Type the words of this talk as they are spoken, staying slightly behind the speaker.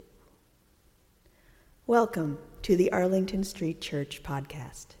Welcome to the Arlington Street Church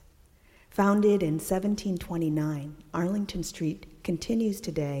podcast. Founded in 1729, Arlington Street continues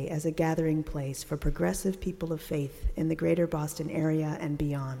today as a gathering place for progressive people of faith in the greater Boston area and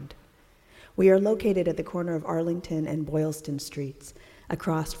beyond. We are located at the corner of Arlington and Boylston Streets,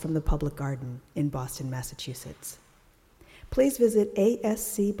 across from the Public Garden in Boston, Massachusetts. Please visit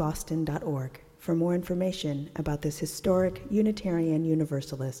ascboston.org for more information about this historic Unitarian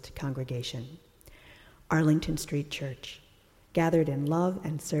Universalist congregation. Arlington Street Church, gathered in love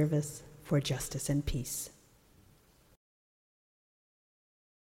and service for justice and peace.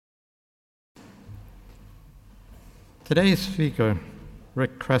 Today's speaker,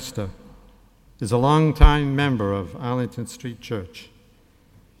 Rick Cresta, is a longtime member of Arlington Street Church.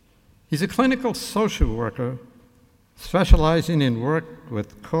 He's a clinical social worker specializing in work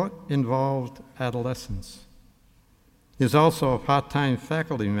with court-involved adolescents. He is also a part-time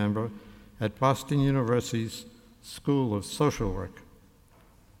faculty member at Boston University's School of Social Work.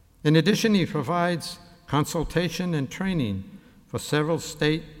 In addition, he provides consultation and training for several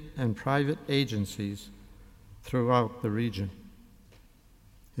state and private agencies throughout the region.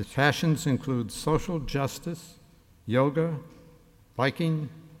 His passions include social justice, yoga, biking,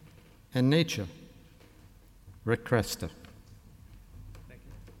 and nature. Rick Cresta. Thank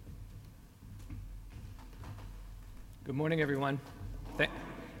you. Good morning, everyone.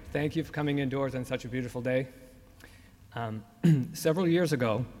 Thank you for coming indoors on such a beautiful day. Several years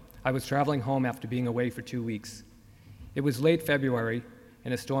ago, I was traveling home after being away for 2 weeks. It was late February,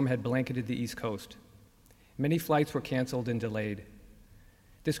 and a storm had blanketed the East Coast. Many flights were canceled and delayed.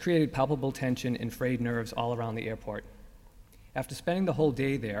 This created palpable tension and frayed nerves all around the airport. After spending the whole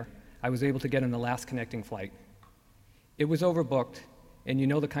day there, I was able to get on the last connecting flight. It was overbooked, and you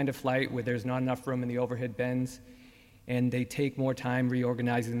know the kind of flight where there's not enough room in the overhead bins, and they take more time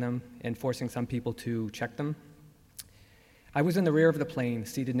reorganizing them and forcing some people to check them. I was in the rear of the plane,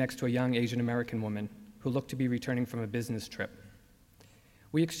 seated next to a young Asian American woman who looked to be returning from a business trip.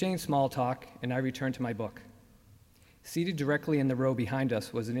 We exchanged small talk, and I returned to my book. Seated directly in the row behind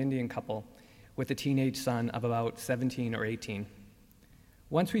us was an Indian couple with a teenage son of about 17 or 18.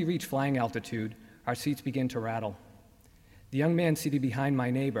 Once we reached flying altitude, our seats began to rattle. The young man seated behind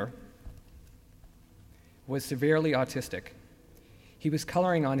my neighbor was severely autistic. He was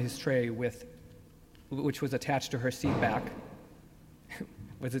coloring on his tray which was attached to her seat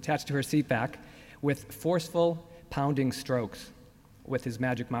back, with forceful pounding strokes with his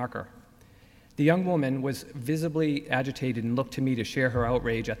magic marker. The young woman was visibly agitated and looked to me to share her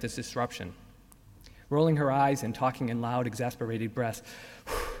outrage at this disruption, rolling her eyes and talking in loud, exasperated breaths,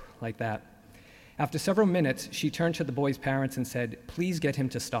 like that. After several minutes, she turned to the boy's parents and said, "Please get him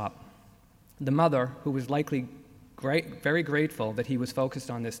to stop." The mother, who was likely very grateful that he was focused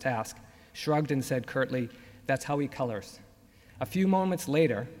on this task, shrugged and said curtly, "That's how he colors." A few moments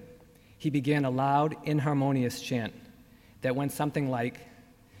later, he began a loud, inharmonious chant that went something like,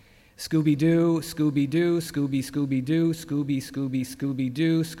 "Scooby-Doo, Scooby-Doo, Scooby, Scooby-Doo, Scooby, Scooby,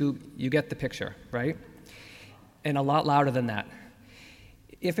 Scooby-Doo, Scooby." You get the picture, right? And a lot louder than that.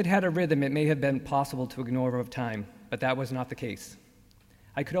 If it had a rhythm, it may have been possible to ignore over time, but that was not the case.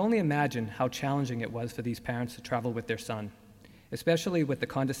 I could only imagine how challenging it was for these parents to travel with their son, especially with the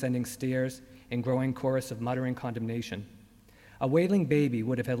condescending stares and growing chorus of muttering condemnation. A wailing baby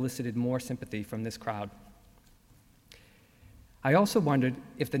would have elicited more sympathy from this crowd. I also wondered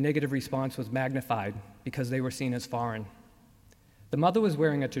if the negative response was magnified because they were seen as foreign. The mother was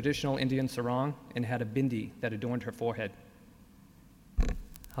wearing a traditional Indian sarong and had a bindi that adorned her forehead.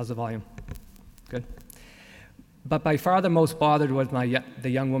 How's the volume? Good. But by far the most bothered was the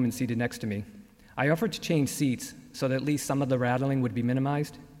young woman seated next to me. I offered to change seats so that at least some of the rattling would be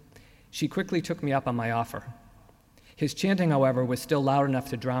minimized. She quickly took me up on my offer. His chanting, however, was still loud enough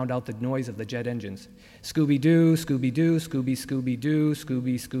to drown out the noise of the jet engines. Scooby-Doo, Scooby-Doo, Scooby, Scooby-Doo,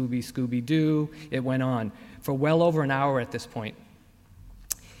 Scooby, Scooby, Scooby-Doo. It went on for well over an hour at this point.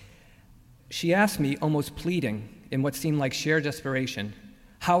 She asked me, almost pleading, in what seemed like sheer desperation,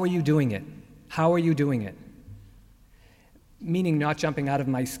 "How are you doing it? How are you doing it?" Meaning not jumping out of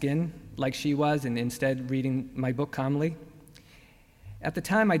my skin like she was and instead reading my book calmly. At the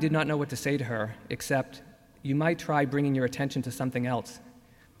time, I did not know what to say to her, except, "You might try bringing your attention to something else."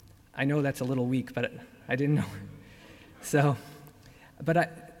 I know that's a little weak, but I didn't know.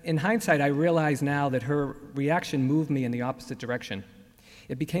 In hindsight, I realize now that her reaction moved me in the opposite direction.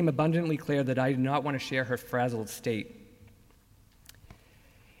 It became abundantly clear that I did not want to share her frazzled state,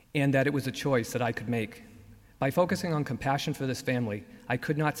 and that it was a choice that I could make. By focusing on compassion for this family, I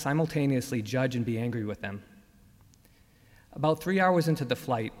could not simultaneously judge and be angry with them. About 3 hours into the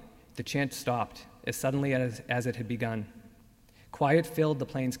flight, the chant stopped as suddenly as it had begun. Quiet filled the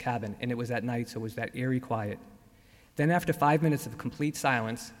plane's cabin, and it was at night, so it was that eerie quiet. Then after 5 minutes of complete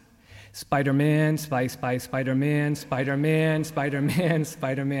silence, Spider-Man, Spider-Man, Spider-Man, Spider-Man,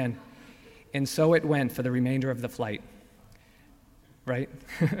 Spider-Man. And so it went for the remainder of the flight. Right?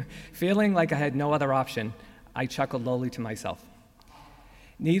 Feeling like I had no other option, I chuckled lowly to myself.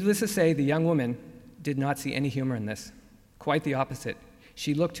 Needless to say, the young woman did not see any humor in this. Quite the opposite.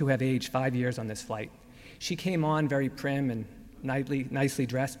 She looked to have aged 5 years on this flight. She came on very prim and nicely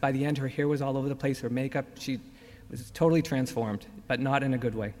dressed. By the end, her hair was all over the place, her makeup, she was totally transformed, but not in a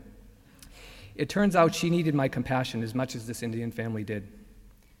good way. It turns out she needed my compassion as much as this Indian family did.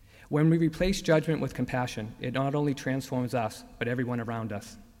 When we replace judgment with compassion, it not only transforms us, but everyone around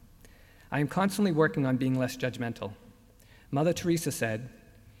us. I am constantly working on being less judgmental. Mother Teresa said,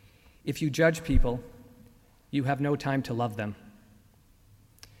 "If you judge people, you have no time to love them."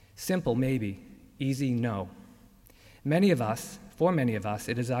 Simple, maybe. Easy, no. For many of us,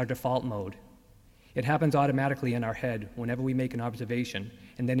 it is our default mode. It happens automatically in our head whenever we make an observation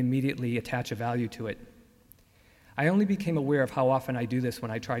and then immediately attach a value to it. I only became aware of how often I do this when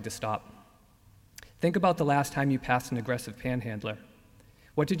I tried to stop. Think about the last time you passed an aggressive panhandler.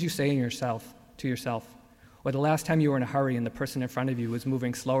 What did you say to yourself? Or the last time you were in a hurry and the person in front of you was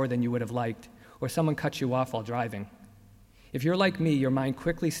moving slower than you would have liked, or someone cut you off while driving. If you're like me, your mind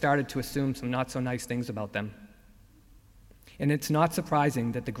quickly started to assume some not-so-nice things about them. And it's not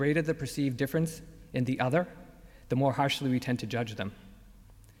surprising that the greater the perceived difference in the other, the more harshly we tend to judge them.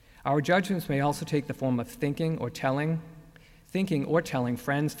 Our judgments may also take the form of thinking or telling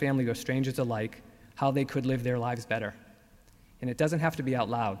friends, family, or strangers alike how they could live their lives better. And it doesn't have to be out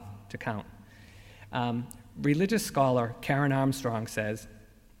loud to count. Religious scholar Karen Armstrong says,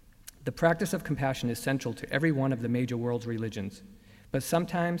 "The practice of compassion is central to every one of the major world's religions, but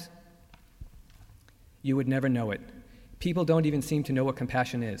sometimes you would never know it. People don't even seem to know what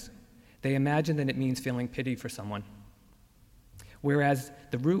compassion is. They imagine that it means feeling pity for someone. Whereas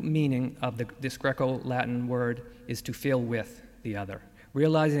the root meaning of this Greco-Latin word is to feel with the other,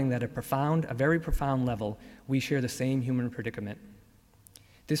 realizing that at a very profound level, we share the same human predicament.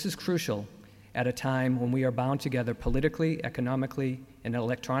 This is crucial at a time when we are bound together politically, economically, and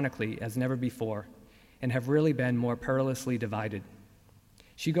electronically as never before, and have really been more perilously divided."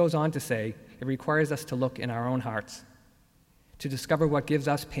 She goes on to say, "It requires us to look in our own hearts, to discover what gives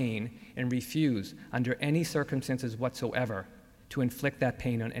us pain and refuse, under any circumstances whatsoever, to inflict that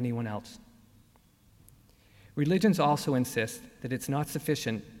pain on anyone else." Religions also insist that it's not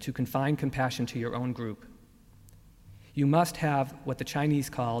sufficient to confine compassion to your own group. You must have what the Chinese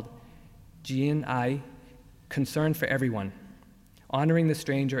called jian-ai, concern for everyone, honoring the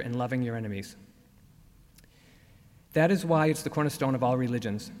stranger and loving your enemies. That is why it's the cornerstone of all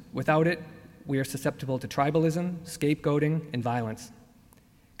religions. Without it, we are susceptible to tribalism, scapegoating, and violence.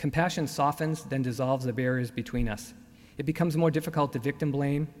 Compassion softens, then dissolves the barriers between us. It becomes more difficult to victim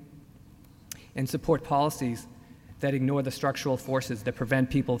blame and support policies that ignore the structural forces that prevent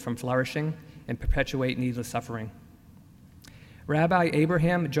people from flourishing and perpetuate needless suffering. Rabbi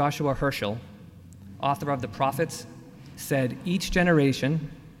Abraham Joshua Heschel, author of The Prophets, said, "Each generation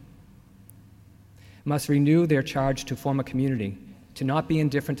must renew their charge to form a community, to not be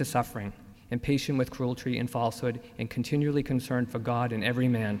indifferent to suffering, impatient with cruelty and falsehood, and continually concerned for God and every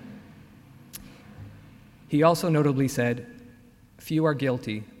man." He also notably said, "Few are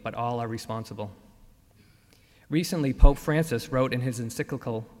guilty, but all are responsible." Recently, Pope Francis wrote in his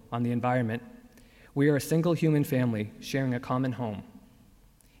encyclical on the environment, "We are a single human family sharing a common home."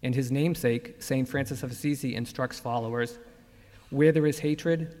 And his namesake, St. Francis of Assisi, instructs followers, "Where there is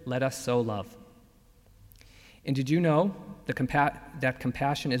hatred, let us sow love." And did you know that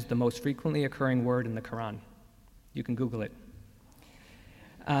compassion is the most frequently occurring word in the Quran? You can Google it.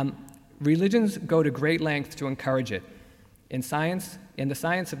 Religions go to great lengths to encourage it. The science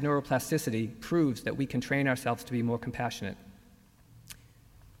of neuroplasticity proves that we can train ourselves to be more compassionate,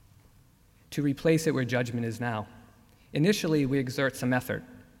 to replace it where judgment is now. Initially, we exert some effort,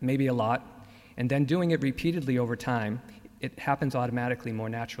 maybe a lot, and then doing it repeatedly over time, it happens automatically more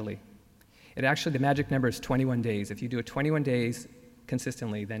naturally. The magic number is 21 days. If you do it 21 days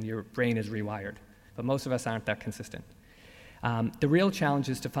consistently, then your brain is rewired. But most of us aren't that consistent. The real challenge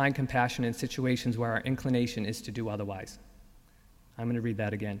is to find compassion in situations where our inclination is to do otherwise. I'm going to read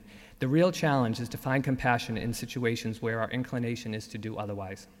that again. The real challenge is to find compassion in situations where our inclination is to do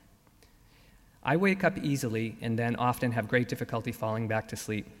otherwise. I wake up easily and then often have great difficulty falling back to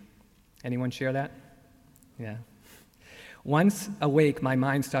sleep. Anyone share that? Yeah. Once awake, my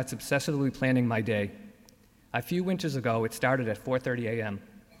mind starts obsessively planning my day. A few winters ago, it started at 4:30 a.m.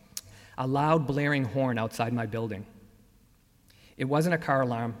 a loud blaring horn outside my building. It wasn't a car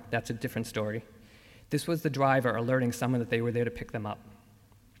alarm, that's a different story. This was the driver alerting someone that they were there to pick them up.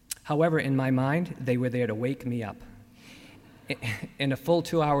 However, in my mind, they were there to wake me up in a full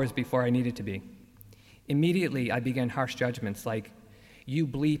 2 hours before I needed to be. Immediately, I began harsh judgments like, you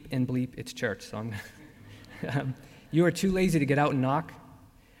bleep and bleep, it's church, so you are too lazy to get out and knock.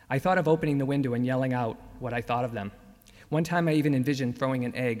 I thought of opening the window and yelling out what I thought of them. One time I even envisioned throwing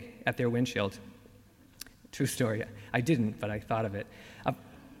an egg at their windshield. True story. I didn't, but I thought of it.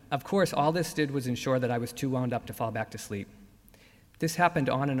 Of course, all this did was ensure that I was too wound up to fall back to sleep. This happened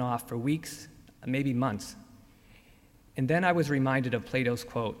on and off for weeks, maybe months. And then I was reminded of Plato's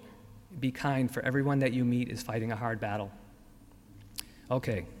quote, "Be kind, for everyone that you meet is fighting a hard battle."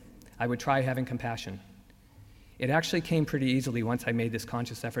 Okay, I would try having compassion. It actually came pretty easily once I made this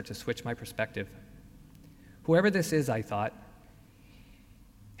conscious effort to switch my perspective. Whoever this is, I thought,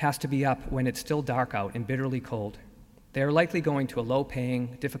 has to be up when it's still dark out and bitterly cold. They are likely going to a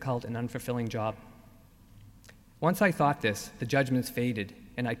low-paying, difficult, and unfulfilling job. Once I thought this, the judgments faded,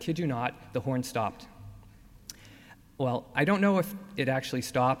 and I kid you not, the horn stopped. Well, I don't know if it actually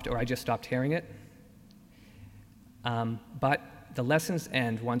stopped or I just stopped hearing it, but the lessons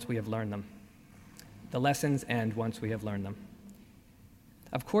end once we have learned them. The lessons end once we have learned them.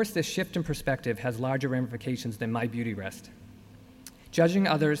 Of course, this shift in perspective has larger ramifications than my beauty rest. Judging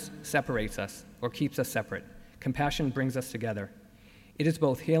others separates us or keeps us separate. Compassion brings us together. It is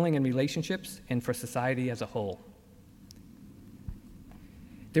both healing in relationships and for society as a whole.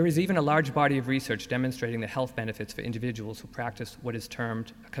 There is even a large body of research demonstrating the health benefits for individuals who practice what is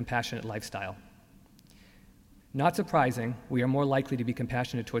termed a compassionate lifestyle. Not surprising, we are more likely to be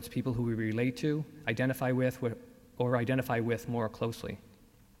compassionate towards people who we relate to, identify with, or identify with more closely.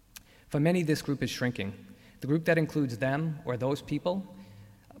 For many, this group is shrinking. The group that includes them or those people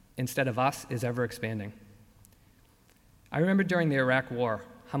instead of us is ever expanding. I remember during the Iraq War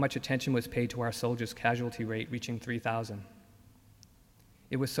how much attention was paid to our soldiers' casualty rate reaching 3,000.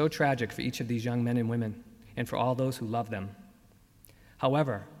 It was so tragic for each of these young men and women and for all those who loved them.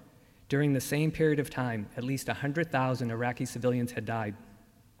 However, during the same period of time, at least 100,000 Iraqi civilians had died,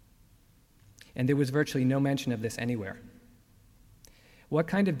 and there was virtually no mention of this anywhere. What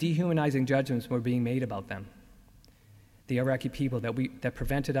kind of dehumanizing judgments were being made about them? The Iraqi people that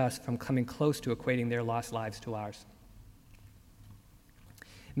prevented us from coming close to equating their lost lives to ours.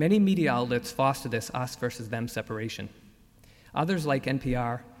 Many media outlets foster this us versus them separation. Others, like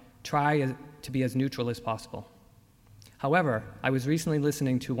NPR, try to be as neutral as possible. However, I was recently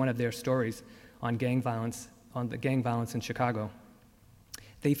listening to one of their stories on the gang violence in Chicago.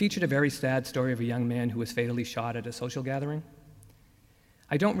 They featured a very sad story of a young man who was fatally shot at a social gathering.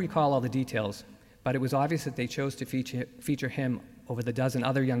 I don't recall all the details, but it was obvious that they chose to feature him over the dozen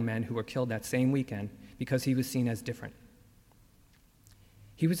other young men who were killed that same weekend because he was seen as different.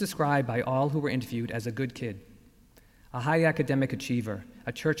 He was described by all who were interviewed as a good kid, a high academic achiever,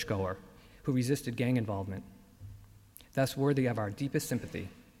 a churchgoer who resisted gang involvement, thus worthy of our deepest sympathy.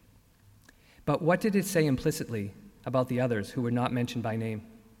 But what did it say implicitly about the others who were not mentioned by name?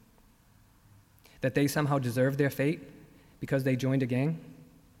 That they somehow deserved their fate because they joined a gang?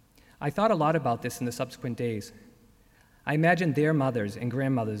 I thought a lot about this in the subsequent days. I imagined their mothers and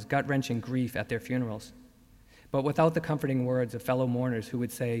grandmothers gut-wrenching grief at their funerals, but without the comforting words of fellow mourners who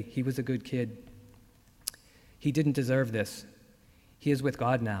would say, "He was a good kid. He didn't deserve this. He is with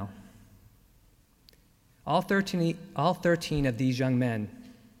God now." All 13 of these young men's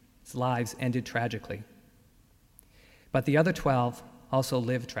lives ended tragically, but the other 12 also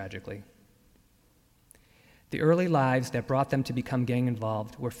lived tragically. The early lives that brought them to become gang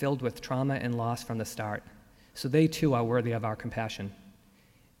involved were filled with trauma and loss from the start, so they too are worthy of our compassion,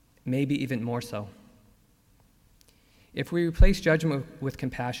 maybe even more so. If we replace judgment with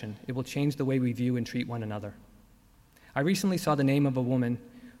compassion, it will change the way we view and treat one another. I recently saw the name of a woman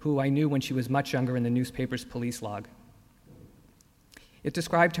who I knew when she was much younger in the newspaper's police log. It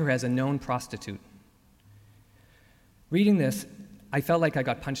described her as a known prostitute. Reading this, I felt like I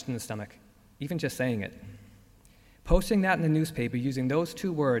got punched in the stomach, even just saying it. Posting that in the newspaper using those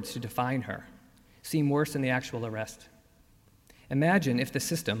two words to define her seemed worse than the actual arrest. Imagine if the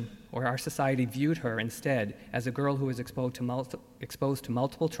system or our society viewed her instead as a girl who was exposed to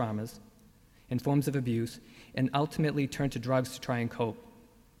multiple traumas and forms of abuse and ultimately turned to drugs to try and cope.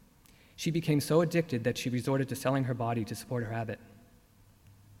 She became so addicted that she resorted to selling her body to support her habit.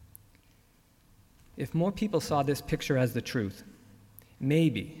 If more people saw this picture as the truth,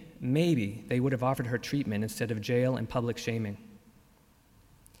 maybe they would have offered her treatment instead of jail and public shaming.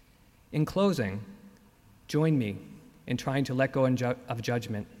 In closing, join me in trying to let go of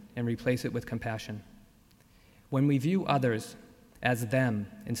judgment and replace it with compassion. When we view others as them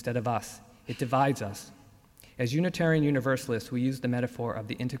instead of us, it divides us. As Unitarian Universalists, we use the metaphor of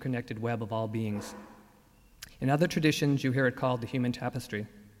the interconnected web of all beings. In other traditions, you hear it called the human tapestry.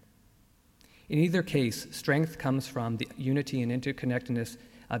 In either case, strength comes from the unity and interconnectedness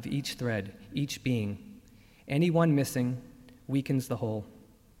of each thread, each being. Any one missing weakens the whole.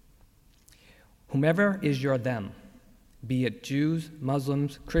 Whomever is your them, be it Jews,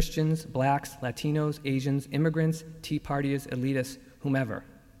 Muslims, Christians, blacks, Latinos, Asians, immigrants, Tea Partiers, elitists, whomever.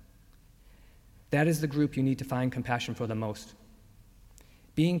 That is the group you need to find compassion for the most.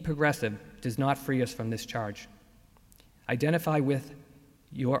 Being progressive does not free us from this charge. Identify with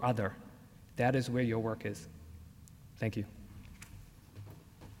your other. That is where your work is. Thank you.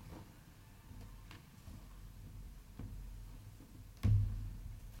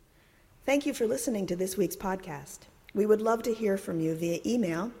 Thank you for listening to this week's podcast. We would love to hear from you via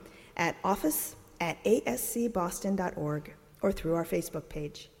email at office@ascboston.org or through our Facebook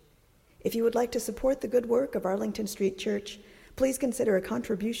page. If you would like to support the good work of Arlington Street Church, please consider a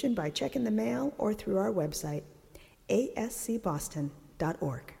contribution by check in the mail or through our website,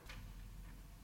 ascboston.org.